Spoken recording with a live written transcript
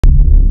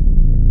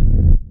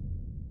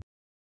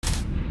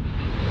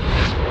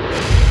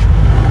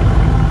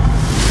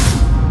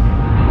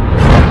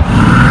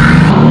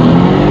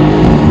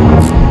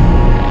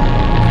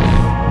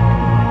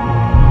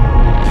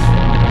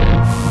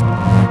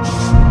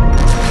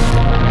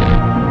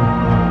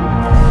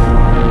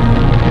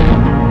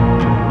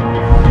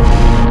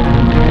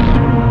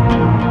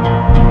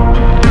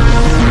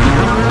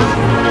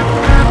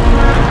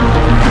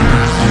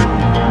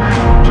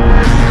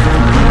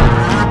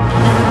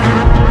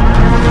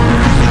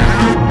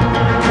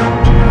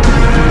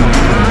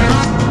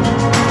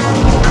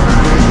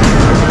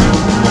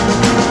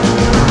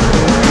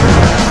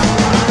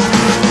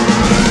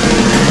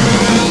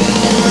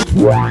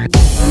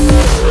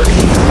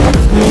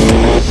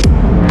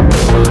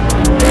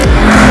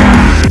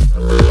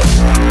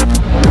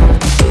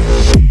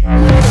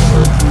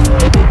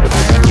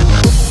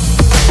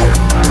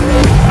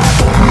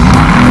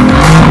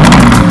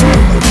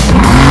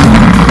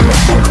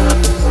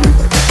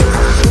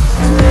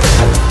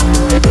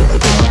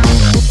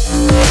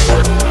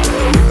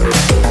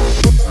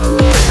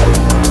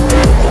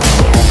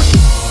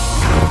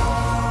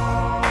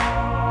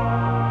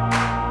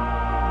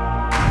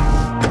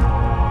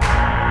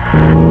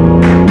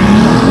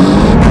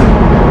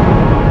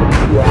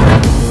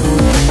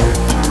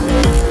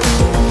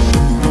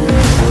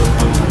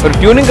ഒരു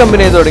tuning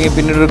company തുടങ്ങി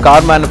പിന്നീട് ഒരു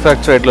കാർ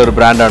മാനുഫാക്ചർ ആയിട്ടുള്ള ഒരു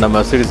ബ്രാൻഡാണ്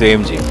മെർസിഡീസ്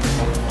AMG.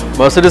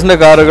 മെർസിഡീസിൻ്റെ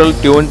കാറുകൾ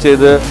ട്യൂൺ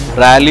ചെയ്ത്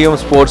റാലിയും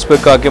സ്പോർട്സ്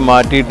പെക്കാക്കി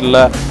മാറ്റിയിട്ടുള്ള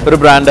ഒരു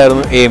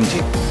ബ്രാൻഡായിരുന്നു AMG.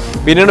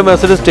 പിന്നീട്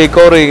മെർസിഡീസ് ടേക്ക്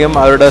ഓവർ ചെയ്യുകയും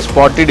അവരുടെ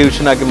സ്പോർട്ടി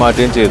ഡിവിഷനാക്കി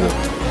മാറ്റുകയും ചെയ്തു.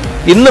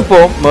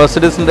 ഇന്നിപ്പോൾ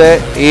മെർസിഡീസിൻ്റെ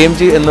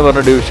AMG എന്ന്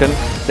പറഞ്ഞ ഡിവിഷൻ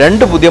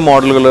 2 പുതിയ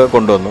മോഡലുകൾ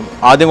കൊണ്ടുവന്നു.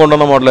 ആദ്യം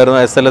കൊണ്ടുവന്ന മോഡലായിരുന്നു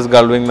SLS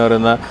ഗൾവിംഗ് എന്ന്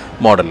പറയുന്ന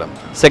മോഡൽ.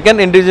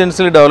 സെക്കൻഡ്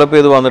ഇൻ്റലിജൻസിൽ ഡെവലപ്പ്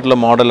ചെയ്ത് വന്നിട്ടുള്ള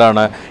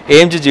മോഡലാണ്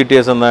AMG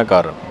GTs എന്ന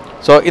കാർ.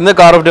 സോ ഇന്ന്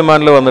കാർ ഓഫ്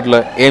ഡിമാൻഡിൽ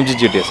വന്നിട്ടുള്ള AMG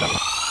GTs ആണ്.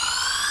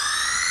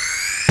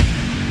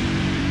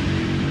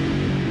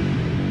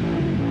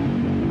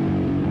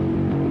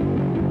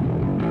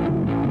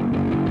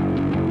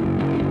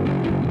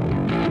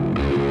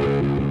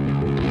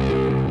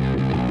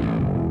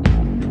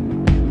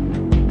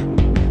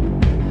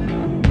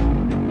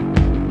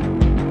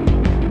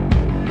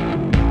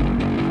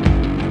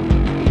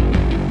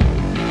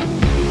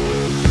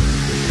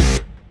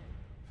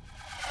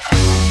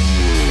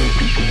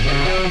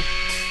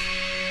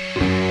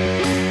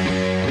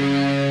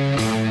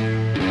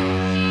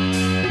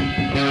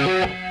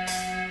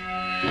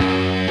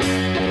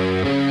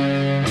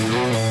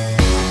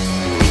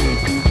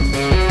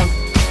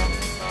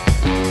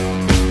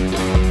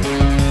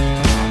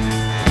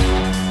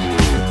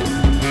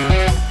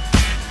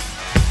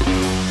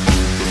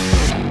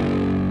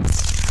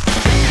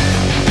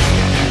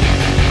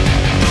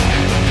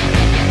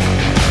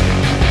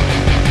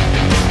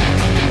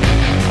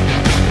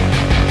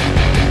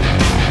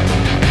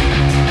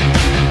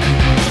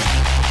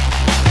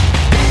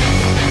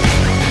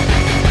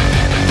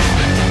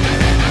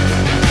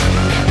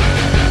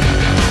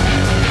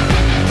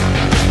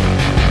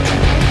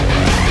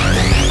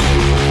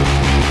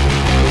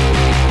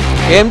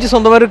 AMG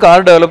സ്വന്തമായൊരു കാർ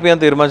ഡെവലപ്പ് ചെയ്യാൻ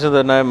തീരുമാനിച്ചത്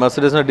തന്നെ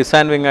മെർസിഡീസിൻ്റെ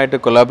ഡിസൈൻ വിങ് ആയിട്ട്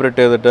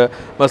കൊളാബറേറ്റ് ചെയ്തിട്ട്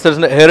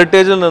മെർസിഡീസിൻ്റെ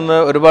ഹെറിറ്റേജിൽ നിന്ന്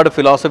ഒരുപാട്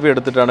ഫിലോസഫി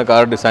എടുത്തിട്ടാണ്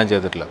കാർ ഡിസൈൻ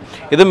ചെയ്തിട്ടുള്ളത്.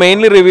 ഇത്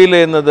മെയിൻലി റിവീൽ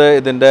ചെയ്യുന്നത്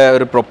ഇതിൻ്റെ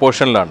ഒരു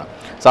പ്രൊപ്പോർഷനിലാണ്.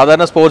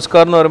 സാധാരണ സ്പോർട്സ്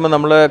കാർ എന്ന് പറയുമ്പോൾ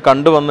നമ്മൾ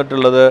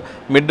കണ്ടുവന്നിട്ടുള്ളത്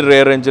മിഡ്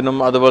റിയർ എഞ്ചിനും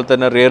അതുപോലെ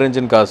തന്നെ റിയർ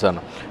എഞ്ചിൻ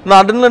കാർസാണ്. എന്നാൽ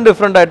അതിൽ നിന്ന്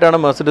ഡിഫറെൻ്റ് ആയിട്ടാണ്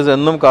മെർസിഡീസ്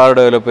എന്നും കാർ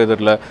ഡെവലപ്പ്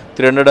ചെയ്തിട്ടുള്ളത്.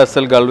 300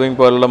 SL ഗൾവിംഗ്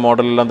പോലുള്ള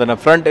മോഡലെല്ലാം തന്നെ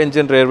front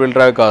engine rear wheel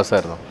drive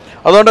കാർസായിരുന്നു.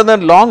 അതുകൊണ്ട് തന്നെ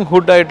ലോങ്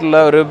ഹുഡായിട്ടുള്ള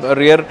ഒരു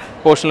റിയർ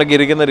പോർഷനിലേക്ക്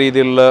ഇരിക്കുന്ന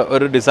രീതിയിലുള്ള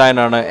ഒരു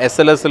ഡിസൈനാണ്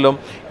SLSലും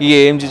ഈ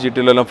AMG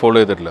GTയിലെല്ലാം ഫോളോ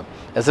ചെയ്തിട്ടുള്ളത്.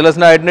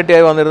 SLSൻ്റെ ഐഡൻറ്റിറ്റി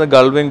ആയി വന്നിരുന്ന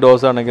ഗൾവിംഗ്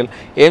ഡോസ് ആണെങ്കിൽ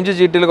AMG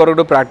GTയിൽ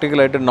കുറേ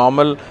പ്രാക്ടിക്കലായിട്ട്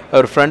നോർമൽ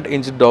ഒരു ഫ്രണ്ട്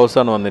എഞ്ചിൻ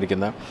ഡോസാണ്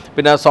വന്നിരിക്കുന്നത്.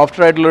 പിന്നെ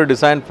സോഫ്റ്റ്വെയർ ആയിട്ടുള്ളൊരു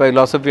ഡിസൈൻ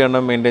ഫിലോസഫിയാണ്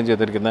മെയിൻറ്റെയിൻ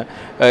ചെയ്തിരിക്കുന്നത്.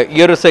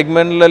 ഈ ഒരു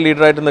സെഗ്മെൻറ്റിൽ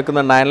ലീഡറായിട്ട്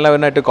നിൽക്കുന്ന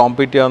 911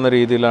 കോമ്പീറ്റ് ചെയ്യാവുന്ന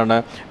രീതിയിലാണ്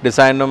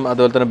ഡിസൈനും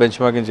അതുപോലെ തന്നെ ബെഞ്ച്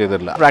മാർക്കിങ്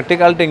ചെയ്തിട്ടുള്ളത്.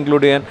 പ്രാക്ടിക്കാലിറ്റി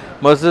ഇൻക്ലൂഡ് ചെയ്യാൻ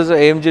മെർസിഡീസ്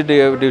AMG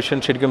ഡിവിഷൻ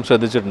ശരിക്കും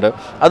ശ്രദ്ധിച്ചിട്ടുണ്ട്.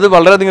 അത്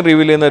വളരെയധികം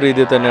റിവീൽ ചെയ്യുന്ന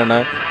രീതിയിൽ തന്നെയാണ്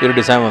ഈ ഒരു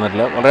ഡിസൈൻ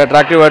വന്നിട്ടുള്ളത്. വളരെ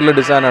അട്രാക്റ്റീവ് ആയിട്ടുള്ള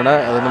ഡിസൈനാണ്.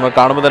 അത് നമ്മൾ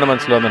കാണുമ്പോൾ തന്നെ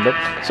മനസ്സിലാവുന്നുണ്ട്.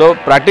 സോ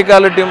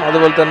പ്രാക്ടിക്കാലിറ്റിയും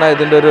അതുപോലെ തന്നെ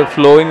ഇതിൻ്റെ ഒരു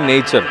ഫ്ലോയിങ്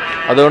നേച്ചർ,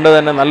 അതുകൊണ്ട്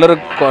തന്നെ നല്ലൊരു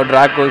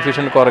ഡ്രാഗ്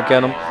കോഎഫിഷ്യൻറ്റ്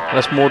കുറയ്ക്കാനും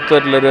നല്ല സ്മൂത്ത്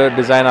ആയിട്ടുള്ളൊരു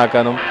ഡിസൈൻ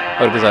ആക്കാനും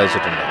അവർക്ക്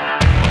സാധിച്ചിട്ടുണ്ട്.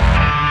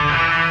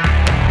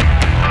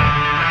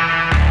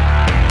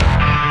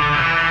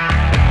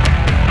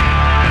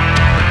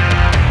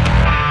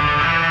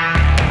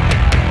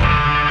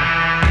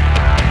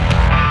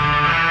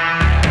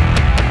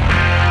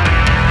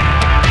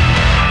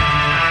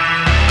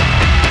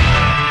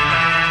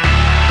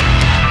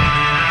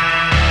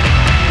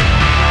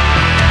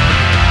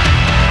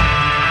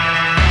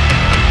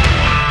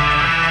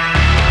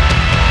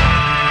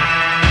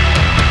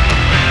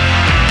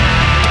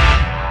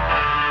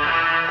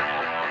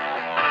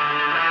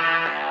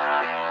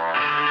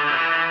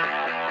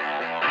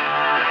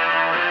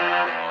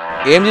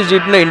 AMG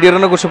GTൻ്റെ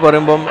ഇൻറ്റീരിയറിനെ കുറിച്ച്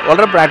പറയുമ്പം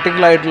വളരെ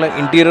പ്രാക്ടിക്കലായിട്ടുള്ള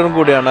ഇൻറ്റീരിയറും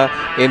കൂടിയാണ്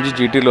AMG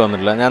GTയിൽ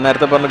വന്നിട്ടുള്ളത്. ഞാൻ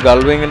നേരത്തെ പറഞ്ഞ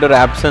ഗൾവിങ്ങിൻ്റെ ഒരു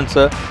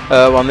ആബ്സെൻസ്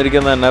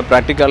വന്നിരിക്കുന്നത് തന്നെ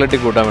പ്രാക്ടിക്കാലിറ്റി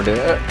കൂട്ടാൻ വേണ്ടി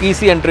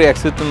ഈസി എൻട്രി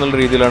എക്സിറ്റ് എന്നുള്ള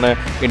രീതിയിലാണ്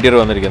ഇൻറ്റീരിയർ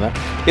വന്നിരിക്കുന്നത്.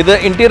 ഇത്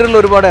ഇൻറ്റീരിയറിൽ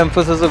ഒരുപാട്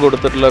എംഫസിസ്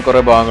കൊടുത്തിട്ടുള്ള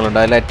കുറേ ഭാഗങ്ങളുണ്ട്.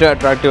 അതിൽ ഏറ്റവും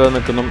അട്രാക്റ്റീവ്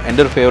നിൽക്കുന്നതും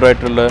എൻ്റെ ഒരു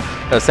ഫേവറായിട്ടുള്ള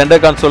സെൻറ്റർ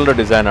കൺസോളിൻ്റെ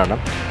ഡിസൈനാണ്.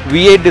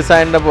 V8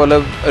 ഡിസൈനിൻ്റെ പോലെ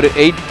ഒരു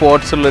 8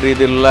 പോർട്സ് ഉള്ള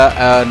രീതിയിലുള്ള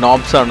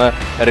നോബ്സാണ്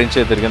അറേഞ്ച്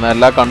ചെയ്തിരിക്കുന്നത്.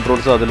 എല്ലാ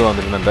കൺട്രോൾസും അതിൽ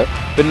വന്നിരുന്നുണ്ട്.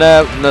 പിന്നെ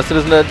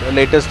മെർസിഡീസിൻ്റെ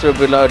ലേറ്റസ്റ്റ്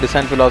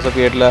ഡിസൈൻ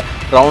ഫിലോസഫി ആയിട്ടുള്ള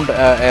റൗണ്ട്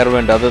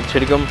എയർവെൻ്റ്, അത്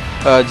ശരിക്കും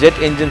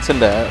ജെറ്റ്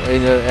എൻജിൻസിൻ്റെ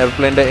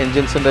എയർപ്ലെയിൻ്റെ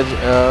എൻജിൻസിൻ്റെ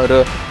ഒരു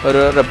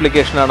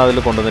റെപ്ലിക്കേഷനാണ് അതിൽ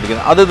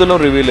കൊണ്ടുവന്നിരിക്കുന്നത്. അത് ഇതിലും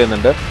റിവീൽ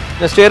ചെയ്യുന്നുണ്ട്.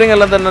 സ്റ്റിയറിംഗ്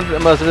എല്ലാം തന്നെ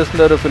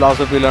മെർസിഡീസിൻ്റെ ഒരു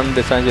ഫിലോസഫിയിലാണ്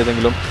ഡിസൈൻ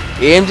ചെയ്തെങ്കിലും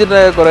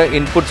AMGൻ്റെ കുറേ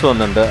ഇൻപുട്സ്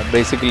വന്നിട്ടുണ്ട്.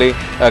 ബേസിക്കലി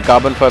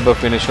കാർബൺ ഫൈബർ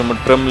ഫിനിഷും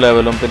ട്രിം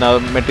ലെവലും പിന്നെ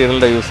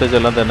മെറ്റീരിയലിൻ്റെ യൂസേജ്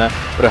എല്ലാം തന്നെ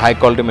ഒരു ഹൈ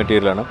ക്വാളിറ്റി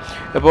മെറ്റീരിയലാണ്.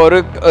 ഇപ്പോൾ ഒരു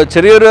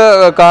ചെറിയൊരു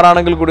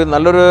കാറാണെങ്കിൽ കൂടി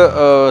നല്ലൊരു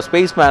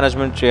സ്പേസ്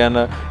മാനേജ്മെൻറ്റ് ചെയ്യാൻ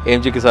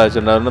AMGക്ക്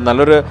സാധിച്ചിട്ടുണ്ട്. അതുകൊണ്ട്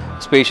നല്ലൊരു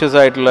സ്പേഷ്യസ്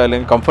ആയിട്ടുള്ള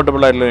അല്ലെങ്കിൽ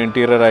കംഫർട്ടബിൾ ആയിട്ടുള്ള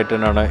ഇൻറ്റീരിയർ ആയിട്ട്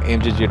തന്നെയാണ്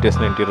AMG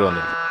GTസിൻ്റെ ഇൻറ്റീരിയർ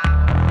വന്നിരിക്കുന്നത്.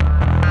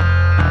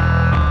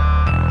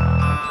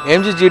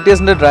 AMG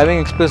GTസിൻ്റെ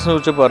ഡ്രൈവിംഗ് എക്സ്പീരിയൻസിനെ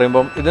കുറിച്ച്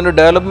പറയുമ്പം ഇതിൻ്റെ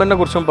ഡെവലപ്മെൻറ്റിനെ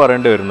കുറിച്ചും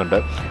പറയേണ്ടി വരുന്നുണ്ട്.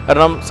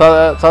 കാരണം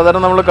സാധാരണ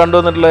നമ്മൾ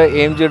കണ്ടുവന്നിട്ടുള്ള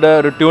AMGയുടെ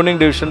ഒരു ട്യൂണിംഗ്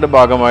ഡിവിഷൻ്റെ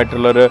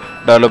ഭാഗമായിട്ടുള്ളൊരു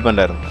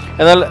ഡെവലപ്മെൻ്റ് ആയിരുന്നു.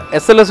 എന്നാൽ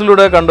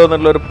SLSലൂടെ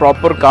കണ്ടുവന്നിട്ടുള്ള ഒരു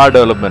പ്രോപ്പർ കാർ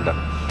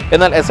ഡെവലപ്മെൻറ്റാണ്.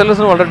 എന്നാൽ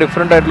SLSന് വളരെ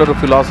ഡിഫറെൻ്റ് ആയിട്ടുള്ളൊരു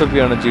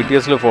ഫിലോസഫിയാണ്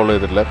GTസിൽ ഫോളോ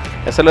ചെയ്തിട്ടുള്ളത്.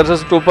 SLS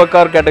സൂപ്പർ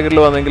കാർ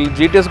കാറ്റഗറിയിൽ വന്നെങ്കിൽ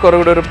GTS കുറേ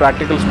കൂടെ ഒരു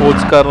പ്രാക്ടിക്കൽ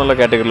സ്പോർട്സ് കാർ എന്നുള്ള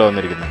കാറ്റഗറിയിൽ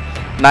വന്നിരിക്കുന്നത്.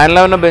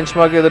 911 ബെഞ്ച്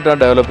മാർക്ക് ചെയ്തിട്ടാണ്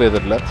ഡെവലപ്പ്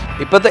ചെയ്തിട്ടുള്ളത്.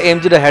 ഇപ്പോഴത്തെ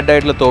AMGയുടെ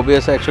ഹെഡായിട്ടുള്ള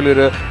തോബിയസ് ആക്ച്വലി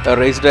ഒരു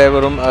റേസ്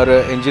ഡ്രൈവറും ഒരു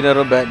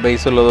എഞ്ചിനീയറും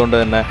ബേസ് ഉള്ളതുകൊണ്ട്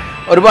തന്നെ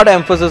ഒരുപാട്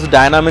എംഫസിസ്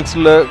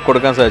ഡൈനാമിക്സിൽ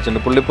കൊടുക്കാൻ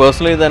സാധിച്ചിട്ടുണ്ട്. പുള്ളി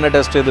പേഴ്സണലി തന്നെ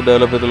ടെസ്റ്റ് ചെയ്ത്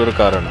ഡെവലപ്പ് ചെയ്തിട്ടുള്ളൊരു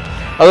കാറാണ്.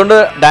 അതുകൊണ്ട്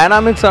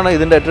ഡൈനാമിക്സ് ആണ്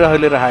ഇതിൻ്റെ ഏറ്റവും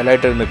വലിയൊരു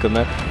ഹൈലൈറ്റ് ആയിട്ട്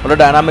നിൽക്കുന്നത്. വളരെ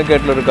ഡൈനാമിക്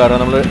ആയിട്ടുള്ളൊരു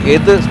കാറാണ്. നമ്മൾ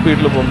ഏത്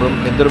സ്പീഡിൽ പോകുമ്പോഴും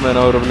എന്തൊരു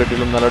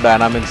മാനോവറബിലിറ്റിയിലും നല്ല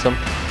ഡൈനാമിക്സും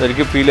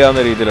എനിക്ക് ഫീൽ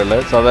ചെയ്യാവുന്ന രീതിയിലുള്ള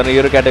സാധാരണ ഈ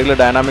ഒരു കാറ്റഗറിയിൽ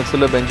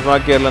ഡൈനാമിക്സിൽ ബെഞ്ച്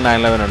മാർക്ക് ചെയ്യാനുള്ള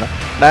 911 ആണ്.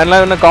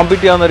 911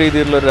 കോമ്പീറ്റ് ചെയ്യാവുന്ന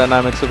രീതിയിലുള്ള ഒരു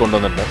ഡൈനാമിക്സ്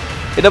കൊണ്ടുവന്നിട്ടുണ്ട്.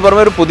 ഇതിൻ്റെ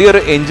പുറമെ ഒരു പുതിയൊരു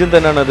എഞ്ചിൻ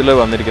തന്നെയാണ് ഇതിൽ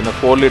വന്നിരിക്കുന്നത്.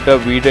 4 ലിറ്റർ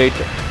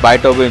V8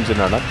 ബൈടോബോ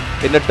എഞ്ചിനാണ്.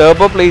 ഇതിൻ്റെ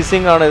ടർബോ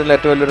പ്ലേസിംഗ് ആണ് ഇതിൽ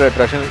ഏറ്റവും വലിയൊരു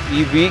അട്രാക്ഷൻ.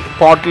 ഈ V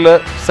പോർട്ടിൽ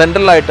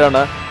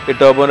സെൻട്രലായിട്ടാണ് ഈ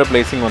ടർബോൻ്റെ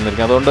പ്ലേസിംഗ്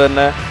വന്നിരിക്കുന്നത്. അതുകൊണ്ട്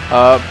തന്നെ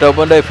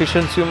ടർബോൻ്റെ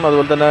എഫിഷ്യൻസിയും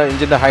അതുപോലെ തന്നെ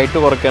എഞ്ചിൻ്റെ ഹൈറ്റ്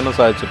കുറയ്ക്കാനും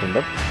സാധിച്ചിട്ടുണ്ട്.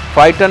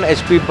 510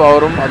 HP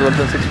പവറും അതുപോലെ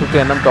തന്നെ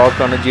 650 Nm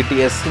ടോർക്കാണ്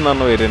GTS എന്ന്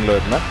പറഞ്ഞ വേരിയൻറ്റിൽ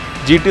വരുന്നത്.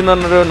 GT എന്ന്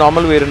പറഞ്ഞൊരു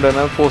നോർമൽ വേരിയൻ്റ്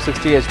തന്നെ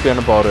 460 HP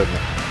ആണ് പവർ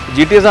വരുന്നത്.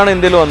 GTS ആണ്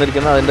ഇന്ത്യയിൽ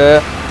വന്നിരിക്കുന്നത്. അതിൻ്റെ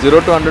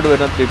 0 to 100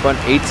 വരുന്നത്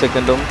 3.8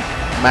 സെക്കൻഡും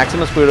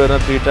മാക്സിമം സ്പീഡ്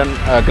വരുന്നത്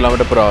 310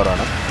 km/h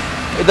ആണ്.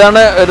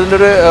 ഇതാണ് ഇതിൻ്റെ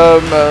ഒരു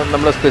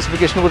നമ്മുടെ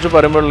സ്പെസിഫിക്കേഷനെ കുറിച്ച്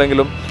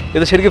പറയുമ്പോഴെങ്കിലും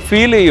ഇത് ശരിക്കും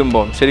ഫീൽ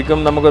ചെയ്യുമ്പോൾ ശരിക്കും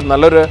നമുക്ക്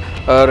നല്ലൊരു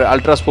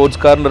അൾട്രാ സ്പോർട്സ്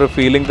കാറിൻ്റെ ഒരു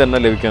ഫീലിംഗ് തന്നെ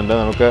ലഭിക്കുന്നുണ്ട്.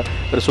 നമുക്ക്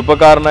ഒരു സൂപ്പർ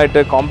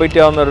കാറിനായിട്ട് കോമ്പീറ്റ്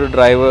ചെയ്യാവുന്ന ഒരു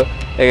ഡ്രൈവ്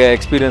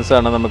എക്സ്പീരിയൻസ്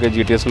ആണ് നമുക്ക്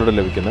GTSലൂടെ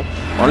ലഭിക്കുന്നത്.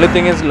 ഓൺലി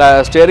തിങ് ഈസ്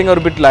സ്റ്റിയറിംഗ്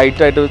ഒരു ബിറ്റ്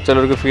ലൈറ്റായിട്ട്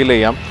ചിലർക്ക് ഫീൽ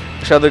ചെയ്യാം.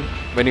 പക്ഷേ അത്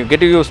when you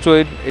get use to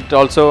it it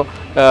also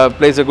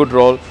place A good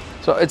role.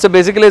 So it's a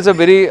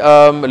very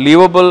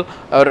livable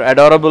or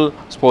adorable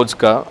sports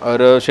car.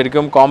 ഒരു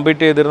ശരിക്കും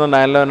കോമ്പീറ്റ് ചെയ്തിരുന്ന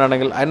 911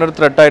 ആണെങ്കിൽ അതിനൊരു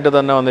ത്രെട്ടായിട്ട്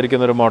തന്നെ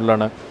വന്നിരിക്കുന്ന ഒരു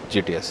മോഡലാണ്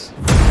GTS.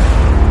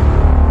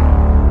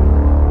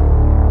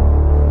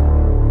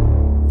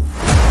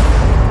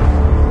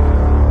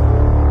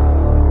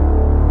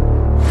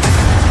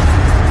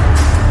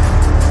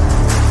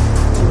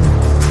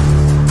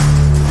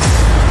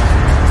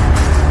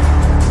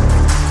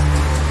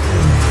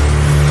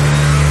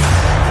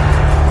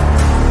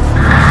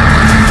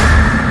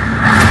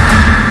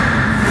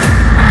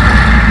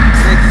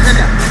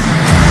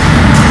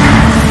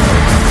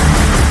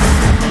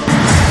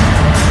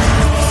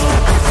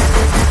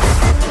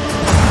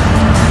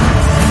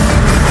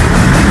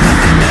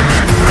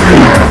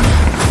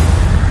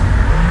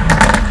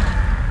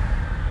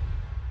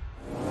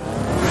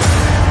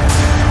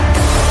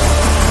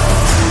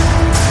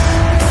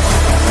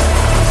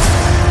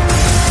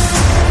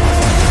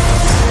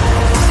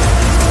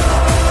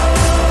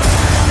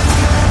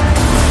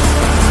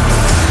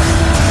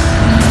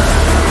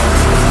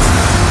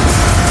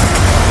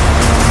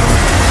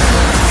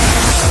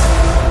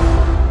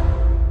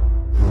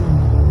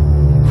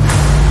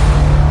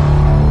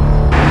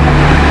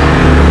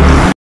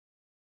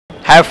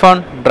 Have fun,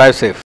 drive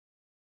safe.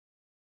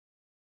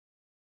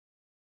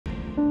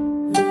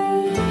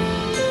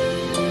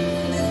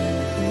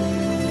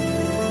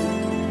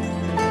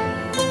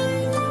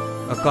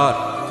 A car,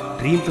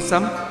 dream for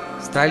some,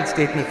 style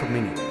statement for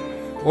many.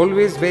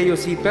 Always wear your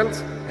seatbelts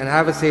and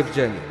have a safe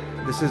journey.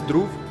 This is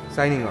Dhruv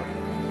signing off.